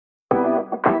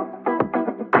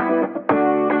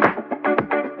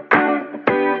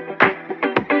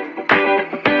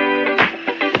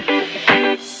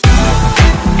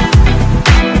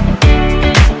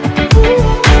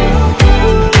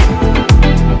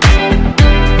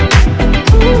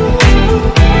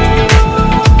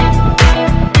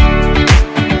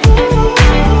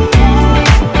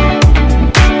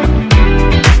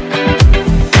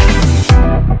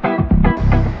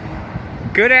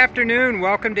afternoon,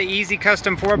 welcome to Easy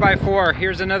Custom 4x4.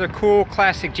 Here's another cool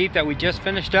classic Jeep that we just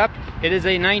finished up. It is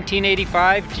a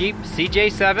 1985 Jeep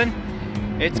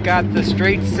CJ7. It's got the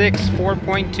straight 6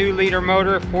 4.2 liter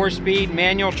motor, 4-speed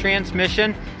manual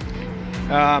transmission.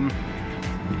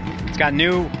 It's got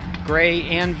new gray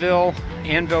ANVIL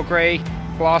gray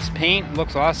gloss paint,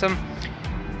 looks awesome.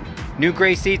 New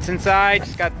gray seats inside.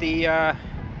 It's got the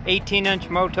 18-inch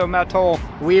Moto Metal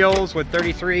wheels with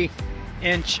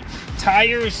 33-inch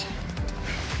tires.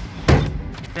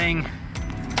 Thing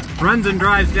runs and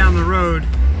drives down the road.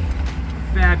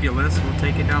 Fabulous. We'll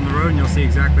take it down the road and you'll see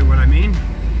exactly what I mean.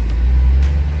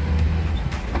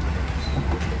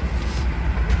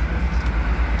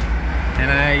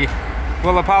 And I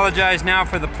will apologize now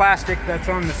for the plastic that's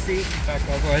on the seat. In fact,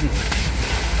 I'll go ahead and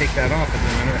take that off as a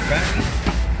matter of fact.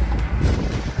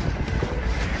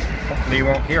 Hopefully you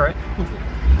won't hear it.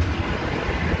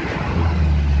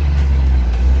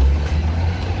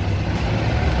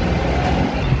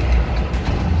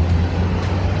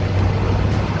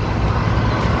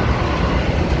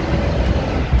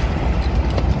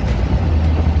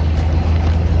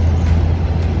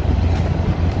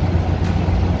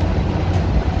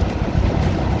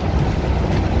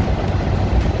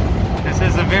 This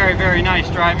is a very, very nice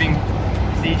driving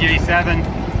CJ7.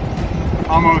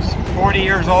 Almost 40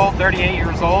 years old, 38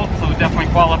 years old, so it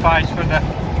definitely qualifies for the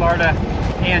Florida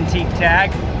antique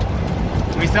tag.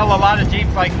 We sell a lot of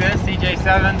Jeeps like this.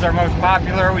 CJ7s are most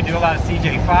popular. We do a lot of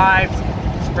CJ5s,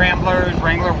 Scramblers,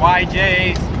 Wrangler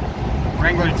YJs,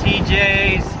 Wrangler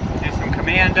TJs, do some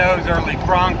Commandos, early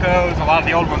Broncos, a lot of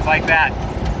the old ones like that.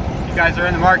 If you guys are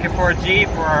in the market for a Jeep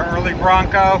or an early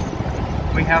Bronco,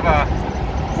 we have a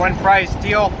one price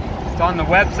deal. It's on the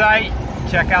website.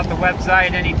 Check out the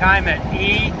website anytime at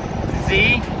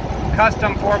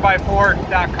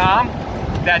ezcustom4x4.com.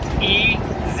 That's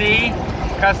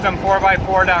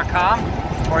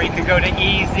ezcustom4x4.com, or you can go to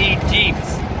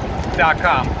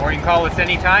ezjeeps.com, or you can call us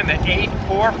anytime at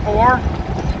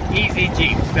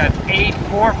 844-EASY-JEEPS. That's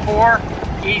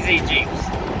 844-EASY-JEEPS.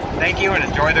 Thank you and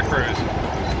enjoy the cruise.